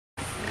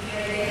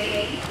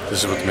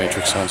This is what the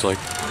Matrix sounds like.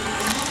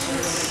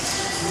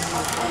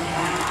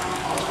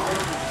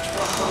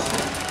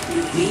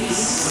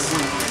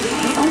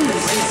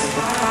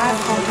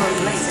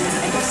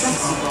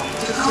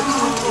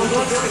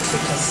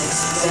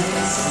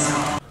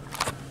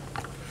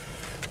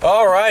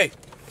 All right.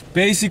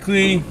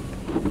 Basically, no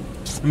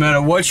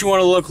matter what you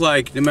want to look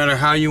like, no matter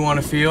how you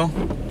want to feel,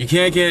 you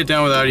can't get it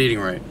done without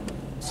eating right.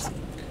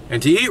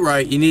 And to eat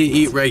right, you need to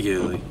eat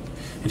regularly.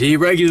 And to eat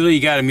regularly,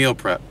 you gotta meal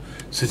prep.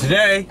 So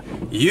today,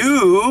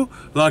 you,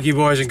 lucky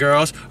boys and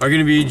girls, are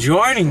gonna be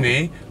joining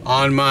me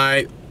on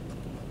my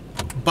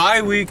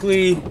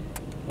bi-weekly...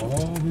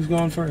 Oh, who's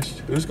going first?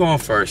 Who's going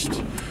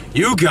first?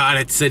 You got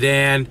it,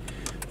 Sedan.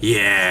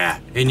 Yeah,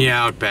 in your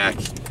Outback.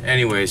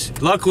 Anyways,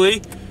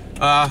 luckily,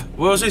 what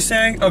was I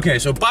saying? Okay,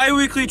 so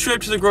bi-weekly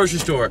trip to the grocery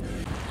store.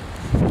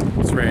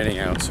 It's raining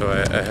out, so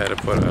I had to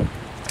put a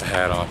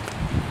hat on.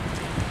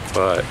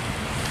 But,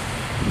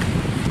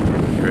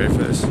 you ready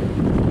for this?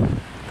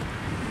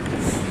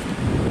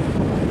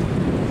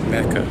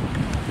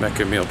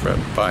 Mecca meal prep.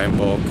 Buy in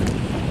bulk,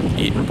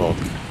 eat in bulk,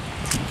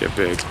 get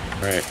big.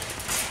 Right.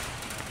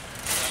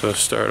 So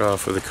start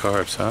off with the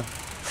carbs, huh?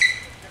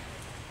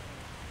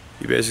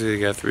 You basically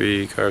got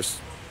 3 carbs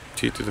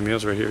to eat through the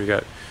meals right here. You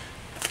got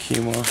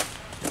quinoa,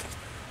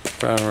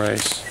 brown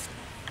rice,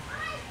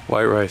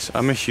 white rice.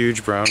 I'm a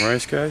huge brown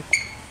rice guy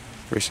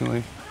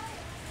recently.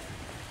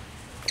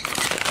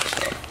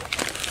 So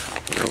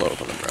we're gonna load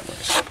up on the brown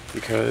rice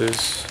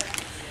because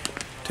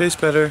it tastes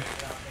better.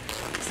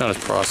 It's not as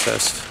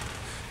processed.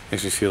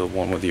 Makes me feel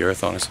one with the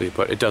earth, honestly,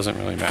 but it doesn't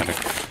really matter,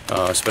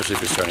 especially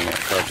if you're starting at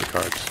carbs or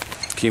carbs.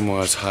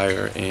 Quinoa is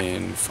higher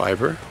in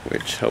fiber,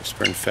 which helps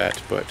burn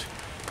fat, but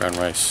brown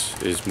rice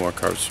is more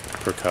carbs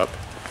per cup,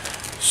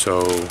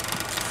 so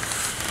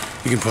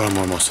you can put on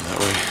more muscle that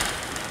way.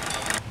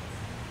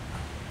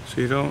 So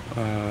you don't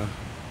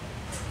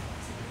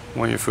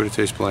want your food to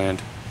taste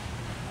bland.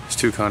 There's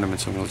 2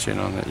 condiments I'm going to let you in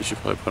on that you should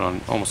probably put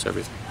on almost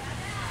everything.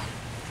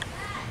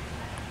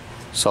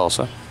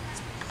 Salsa.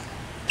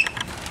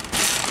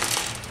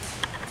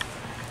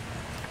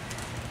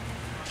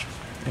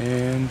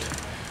 And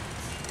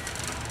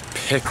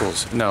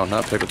pickles. No,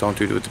 not pickles. Don't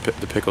do it with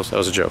the pickles. That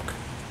was a joke.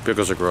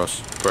 Pickles are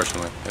gross,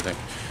 personally, I think.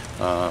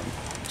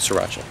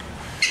 Sriracha.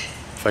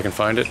 If I can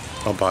find it,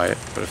 I'll buy it.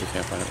 But if I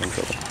can't find it, I'm in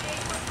trouble.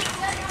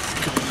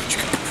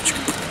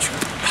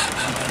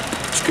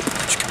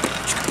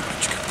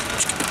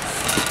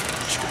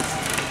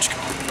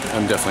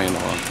 I'm definitely in the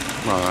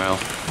wrong aisle.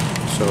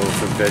 So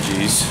for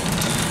veggies,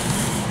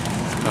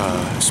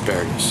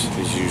 asparagus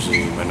is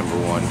usually my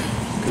 #1.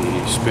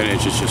 The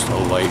spinach is just a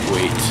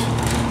lightweight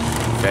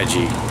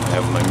veggie I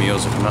have with my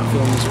meals if I'm not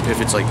feeling this. If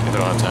it's like, if I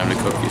don't have time to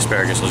cook the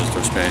asparagus, I'll just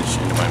throw spinach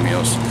into my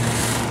meals.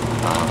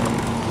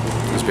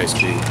 That's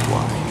basically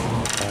why.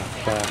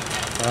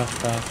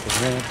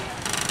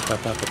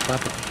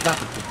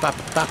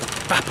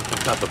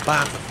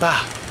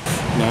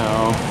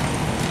 Now,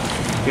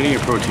 getting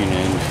your protein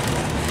in,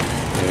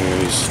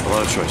 there's a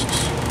lot of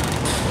choices.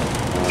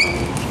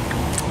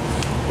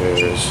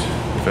 There's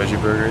veggie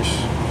burgers.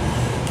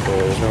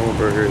 There's normal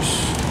burgers,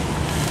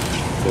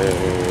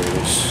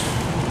 there's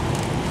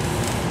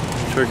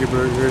turkey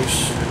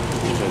burgers,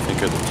 which I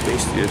think are the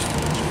tastiest,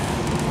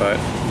 but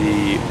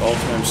the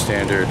all-time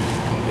standard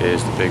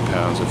is the big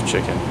pounds of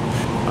chicken.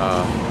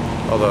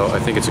 Although I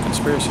think it's a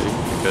conspiracy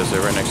because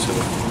they're right next to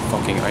the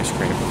fucking ice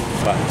cream.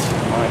 But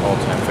my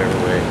all-time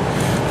favorite way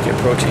to get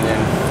protein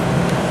in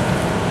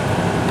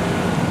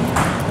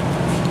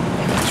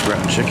is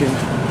ground chicken,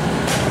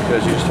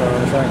 because you start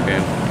on the frying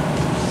pan.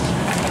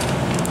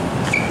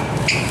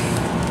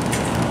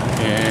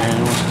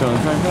 And once it's done in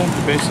the frying pan,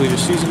 you basically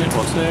just season it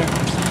while it's there,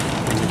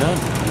 and you're done.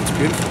 And it's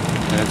beautiful,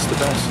 and it's the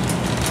best.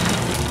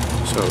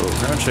 So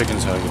ground chicken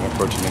is how I get my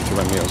protein in through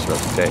my meals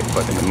throughout the day,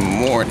 but in the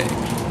morning,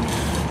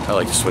 I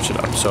like to switch it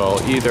up. So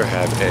I'll either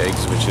have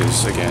eggs, which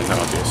is, again,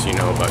 obvious, you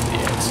know about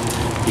the eggs.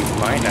 You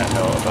might not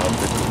know about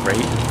the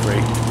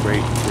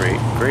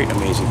great,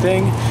 amazing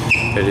thing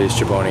that is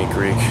Chobani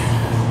Greek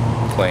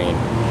plain.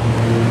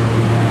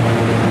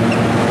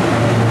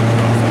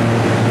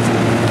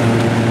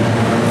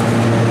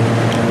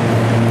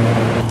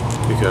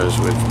 Because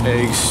with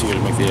eggs, you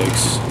gotta make the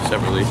eggs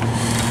separately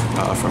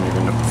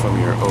from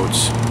your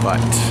oats, but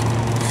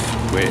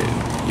with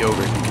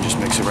yogurt, you can just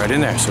mix it right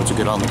in there. So it's a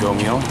good on-the-go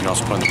meal. You can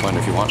also put it in the blender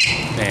if you want,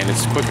 and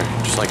it's quicker,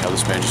 just like how the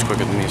spinach is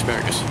quicker than the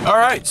asparagus. All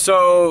right,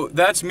 so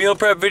that's meal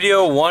prep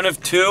video 1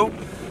 of 2.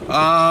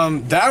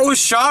 That was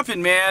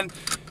shopping, man.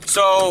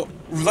 So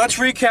let's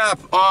recap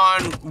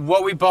on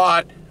what we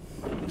bought.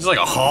 This is like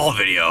a haul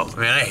video,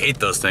 man. I hate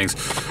those things.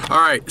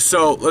 All right,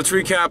 so let's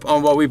recap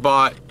on what we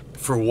bought.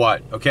 For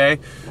what, okay?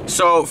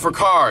 So for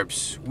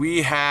carbs,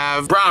 we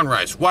have brown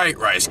rice, white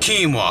rice,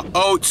 quinoa,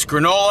 oats,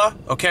 granola,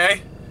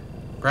 okay?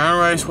 Brown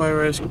rice, white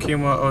rice,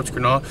 quinoa, oats,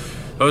 granola.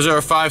 Those are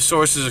our 5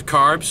 sources of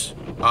carbs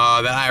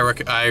that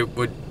I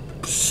would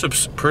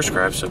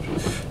prescribe.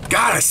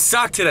 God, I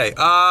suck today.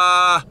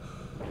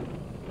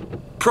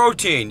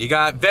 Protein, you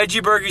got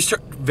veggie burgers,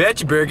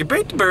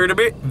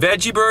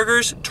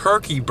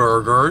 turkey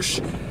burgers,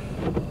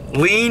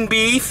 lean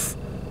beef,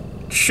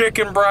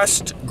 chicken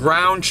breast,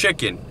 ground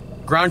chicken.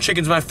 Ground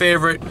chicken's my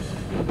favorite.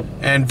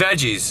 And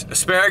veggies.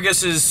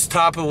 Asparagus is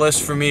top of the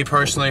list for me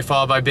personally,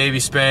 followed by baby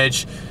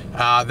spinach.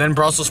 Then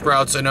Brussels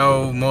sprouts. I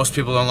know most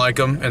people don't like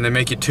them and they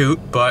make you toot,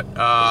 but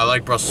I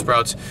like Brussels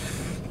sprouts.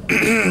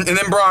 And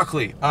then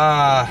broccoli.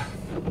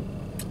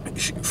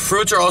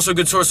 Fruits are also a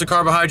good source of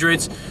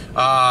carbohydrates.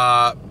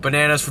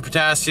 Bananas for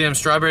potassium,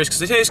 strawberries because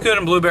they taste good,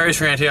 and blueberries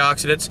for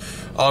antioxidants.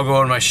 All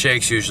go in my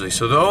shakes usually.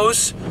 So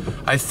those,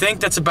 I think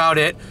that's about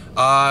it.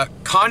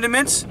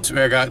 Condiments. So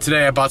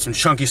today I bought some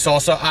chunky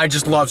salsa. I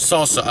just love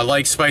salsa. I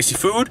like spicy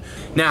food.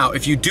 Now,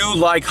 if you do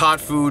like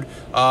hot food,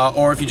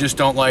 or if you just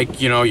don't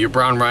like, you know, your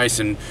brown rice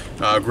and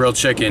grilled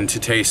chicken to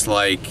taste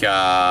like,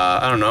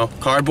 I don't know,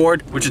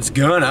 cardboard, which it's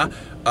gonna,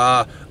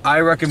 I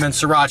recommend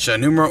sriracha,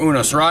 numero uno,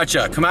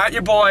 sriracha. Come at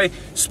your boy,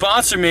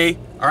 sponsor me,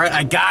 all right,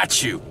 I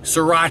got you.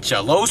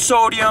 Sriracha, low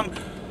sodium,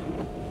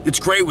 it's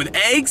great with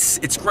eggs,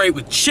 it's great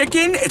with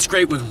chicken, it's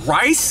great with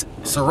rice,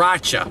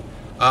 sriracha.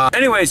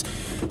 Anyways,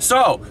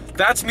 so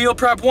that's meal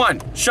prep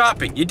 1,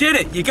 shopping. You did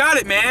it, you got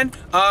it, man.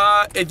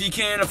 If you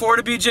can afford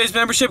a BJ's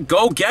membership,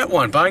 go get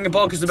one. Buying in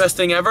bulk is the best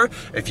thing ever.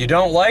 If you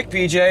don't like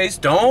BJ's,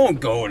 don't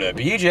go to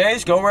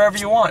BJ's, go wherever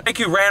you want. Thank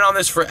you, ran on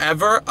this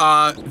forever.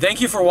 Thank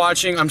you for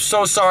watching. I'm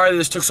so sorry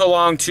this took so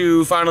long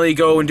to finally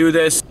go and do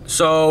this.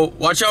 So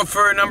watch out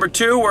for number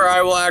 2, where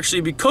I will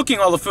actually be cooking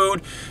all the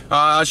food.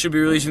 I should be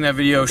releasing that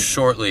video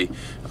shortly.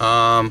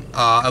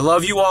 I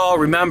love you all.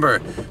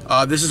 Remember,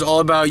 this is all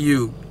about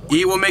you.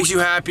 Eat what makes you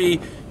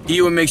happy.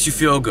 Eat what makes you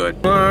feel good.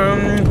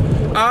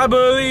 I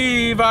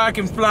believe I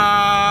can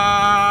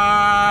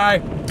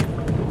fly.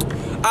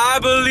 I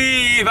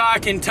believe I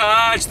can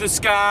touch the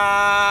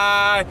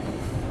sky.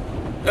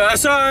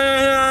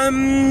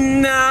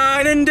 Sun,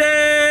 night and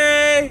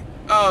day.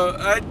 Oh,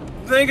 I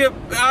think of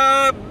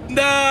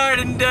night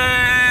and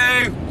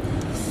day.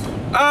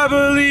 I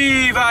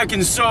believe I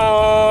can soar.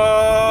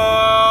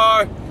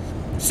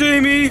 See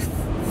me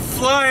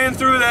flying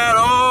through that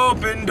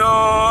open door.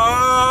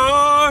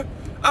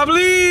 I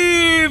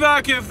believe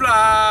I can fly.